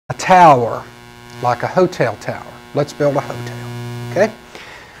a tower, like a hotel tower. Let's build a hotel, okay?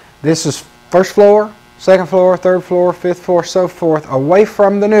 This is first floor, second floor, third floor, fifth floor, so forth, away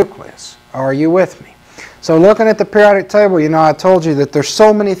from the nucleus. Are you with me? So looking at the periodic table, you know, I told you that there's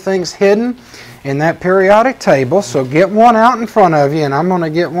so many things hidden in that periodic table, so get one out in front of you, and I'm going to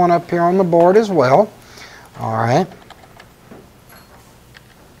get one up here on the board as well. All right.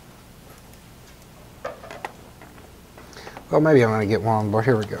 Well, maybe I'm going to get one on the board.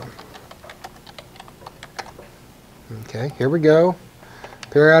 Here we go. Okay, here we go.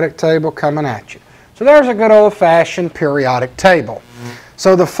 Periodic table coming at you. So there's a good old-fashioned periodic table.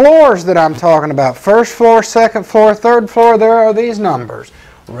 So the floors that I'm talking about, first floor, second floor, third floor, there are these numbers.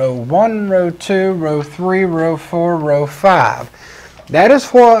 Row 1, row 2, row 3, row 4, row 5. That is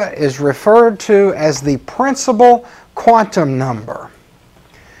what is referred to as the principal quantum number.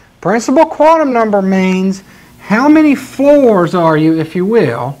 Principal quantum number means how many floors are you, if you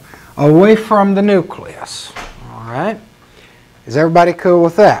will, away from the nucleus. All right? Is everybody cool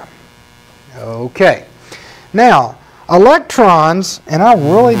with that? Okay. Now, electrons, and I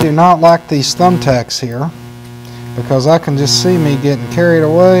really do not like these thumbtacks here because I can just see me getting carried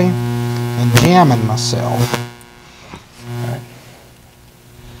away and jamming myself. Right.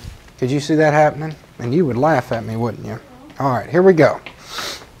 Could you see that happening? And you would laugh at me, wouldn't you? All right, here we go.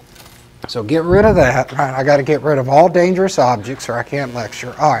 So get rid of that. Right, I got to get rid of all dangerous objects or I can't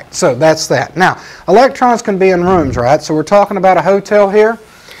lecture. All right, so that's that. Now, electrons can be in rooms, right? So we're talking about a hotel here.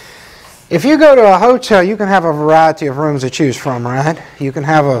 If you go to a hotel, you can have a variety of rooms to choose from, right? You can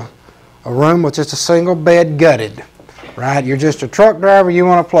have a room with just a single bed gutted, right? You're just a truck driver, you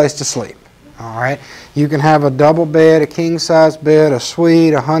want a place to sleep, all right? You can have a double bed, a king-size bed, a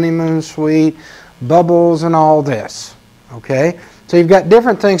suite, a honeymoon suite, bubbles and all this, okay? So you've got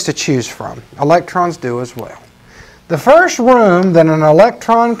different things to choose from. Electrons do as well. The first room that an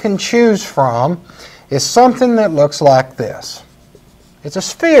electron can choose from is something that looks like this. It's a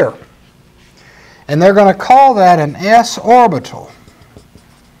sphere. And they're going to call that an s orbital.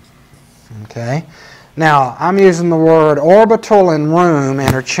 Okay? Now, I'm using the word orbital and room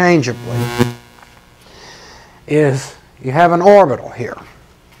interchangeably. You have an orbital here.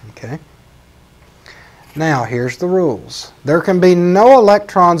 Okay? Now, here's the rules. There can be no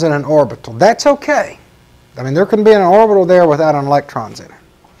electrons in an orbital. That's okay. I mean, there can be an orbital there without an electrons in it.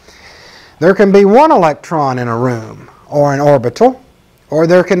 There can be one electron in a room or an orbital, or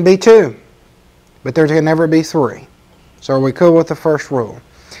there can be two. But there can never be three. So are we cool with the first rule?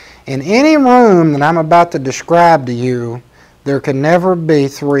 In any room that I'm about to describe to you, there can never be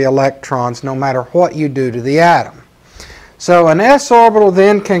three electrons no matter what you do to the atom. So an s orbital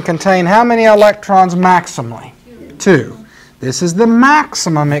then can contain how many electrons maximally? Two. This is the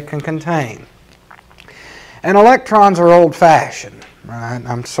maximum it can contain. And electrons are old-fashioned, right?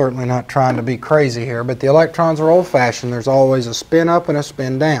 I'm certainly not trying to be crazy here, but the electrons are old-fashioned. There's always a spin up and a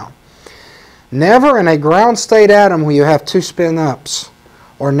spin down. Never in a ground state atom will you have two spin ups,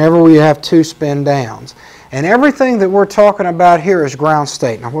 or never will you have two spin downs. And everything that we're talking about here is ground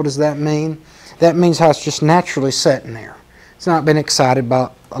state. Now what does that mean? That means how it's just naturally sitting there. It's not been excited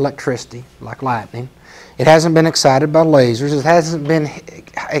by electricity like lightning. It hasn't been excited by lasers. It hasn't been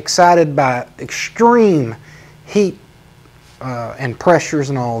excited by extreme heat and pressures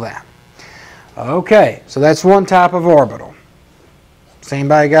and all that. Okay, so that's one type of orbital. Has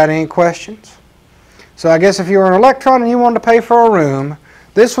anybody got any questions? So I guess if you were an electron and you wanted to pay for a room,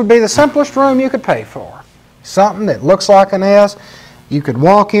 this would be the simplest room you could pay for. Something that looks like an S. You could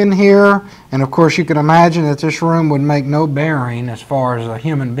walk in here, and of course you could imagine that this room would make no bearing as far as a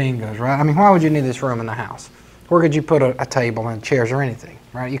human being goes, right? I mean, why would you need this room in the house? Where could you put a table and chairs or anything,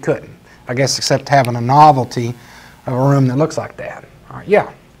 right? You couldn't, I guess, except having a novelty of a room that looks like that. All right, yeah?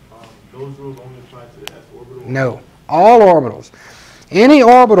 Those rules only apply to the s orbital? No, all orbitals. Any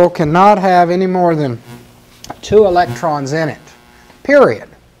orbital cannot have any more than two electrons in it, period.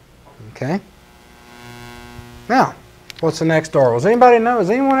 Okay? Now, what's the next orbital? Does anybody know? Has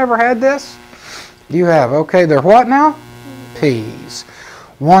anyone ever had this? You have. Okay, they're what now? P's.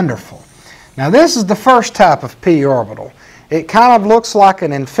 Wonderful. Now, this is the first type of p orbital. It kind of looks like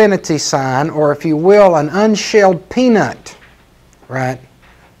an infinity sign, or if you will, an unshelled peanut, right?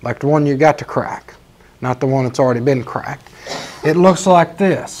 Like the one you got to crack, not the one that's already been cracked. It looks like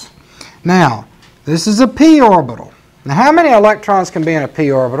this. Now, this is a p orbital. Now, how many electrons can be in a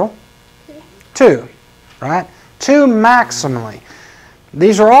p orbital? Two, right? Two maximally.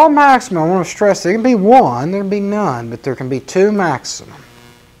 These are all maximum. I want to stress there can be one, there can be none, but there can be two maximum.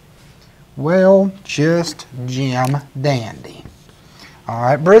 Well, just Jim dandy. All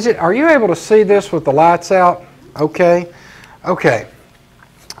right, Bridget, are you able to see this with the lights out? Okay. Okay.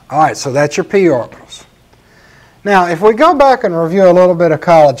 All right, so that's your p orbitals. Now, if we go back and review a little bit of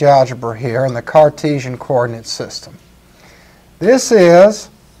college algebra here in the Cartesian coordinate system, this is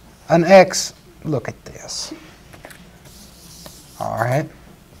an x. Look at this. All right.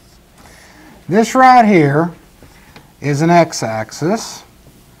 This right here is an x-axis.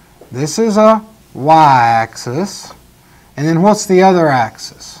 This is a y-axis. And then what's the other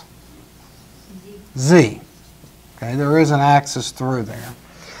axis? Z. Okay, there is an axis through there.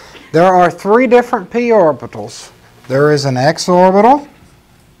 There are 3 different p orbitals. There is an x orbital,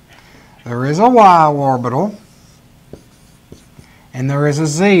 there is a y orbital, and there is a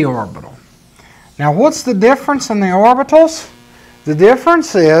z orbital. Now what's the difference in the orbitals? The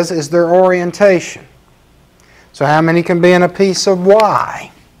difference is their orientation. So how many can be in a piece of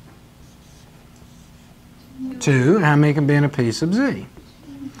y? 2. How many can be in a piece of z?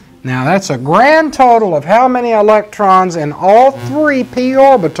 Now that's a grand total of how many electrons in all 3 p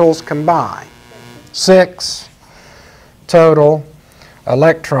orbitals combined. 6 total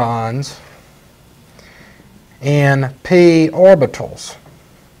electrons in p orbitals.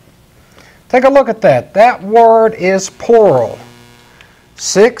 Take a look at that. That word is plural.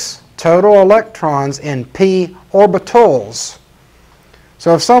 6 total electrons in p orbitals.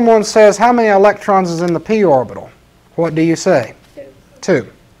 So if someone says, how many electrons is in the p orbital? What do you say? 2.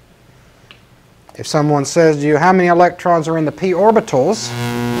 If someone says to you, how many electrons are in the p orbitals?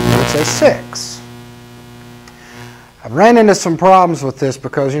 You would say 6. I've ran into some problems with this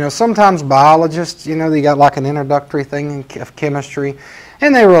because, sometimes biologists, they got like an introductory thing of chemistry,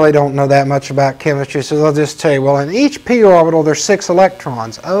 and they really don't know that much about chemistry, so they'll just tell you, well, in each p orbital there's 6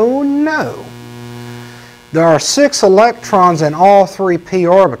 electrons. Oh no! There are 6 electrons in all 3 p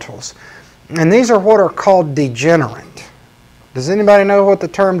orbitals, and these are what are called degenerate. Does anybody know what the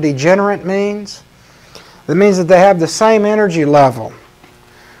term degenerate means? It means that they have the same energy level.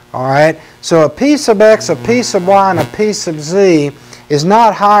 All right? So a piece of X, a piece of Y, and a piece of Z is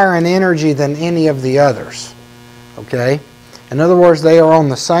not higher in energy than any of the others. Okay? In other words, they are on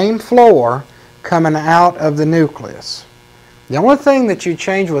the same floor coming out of the nucleus. The only thing that you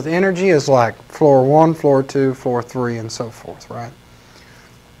change with energy is like floor 1, floor 2, floor 3, and so forth, right?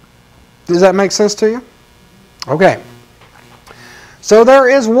 Does that make sense to you? Okay. So there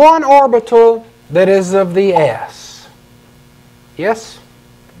is one orbital that is of the s. Yes?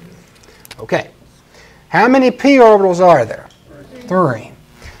 Okay. How many p orbitals are there? 3.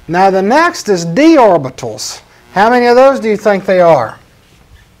 Now the next is d orbitals. How many of those do you think they are?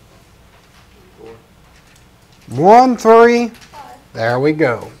 1, 3. There we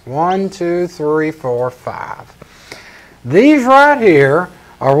go. 1, 2, 3, 4, 5. These right here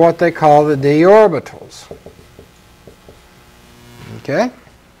are what they call the d orbitals. Okay?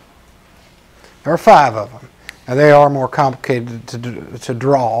 There are 5 of them. Now they are more complicated to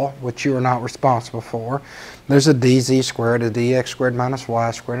draw, which you are not responsible for. There's a dz squared, a dx squared minus y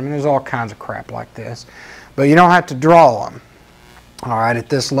squared. I mean, there's all kinds of crap like this. But you don't have to draw them. All right, at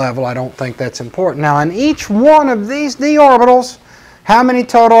this level, I don't think that's important. Now, in each one of these d orbitals, how many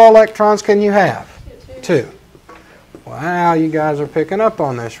total electrons can you have? 2. Wow, you guys are picking up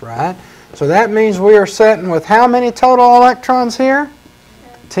on this, right? So that means we are sitting with how many total electrons here?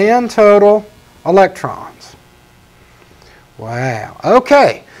 10 total electrons. Wow.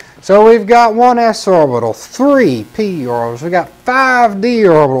 Okay, so we've got 1 s orbital, 3 p orbitals, we've got 5 d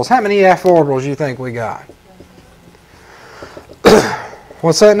orbitals. How many f orbitals do you think we got?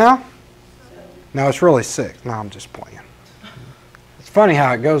 What's that now? No, it's really 6. No, I'm just playing. It's funny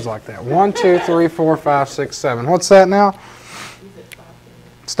how it goes like that. 1, 2, 3, 4, 5, 6, 7. What's that now?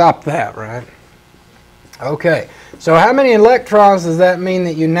 Stop that, right? Okay. So how many electrons does that mean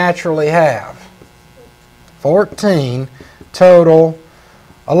that you naturally have? 14 total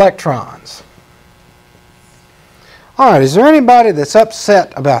electrons. All right. Is there anybody that's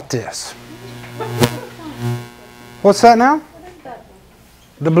upset about this? What's that now?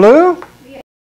 The blue?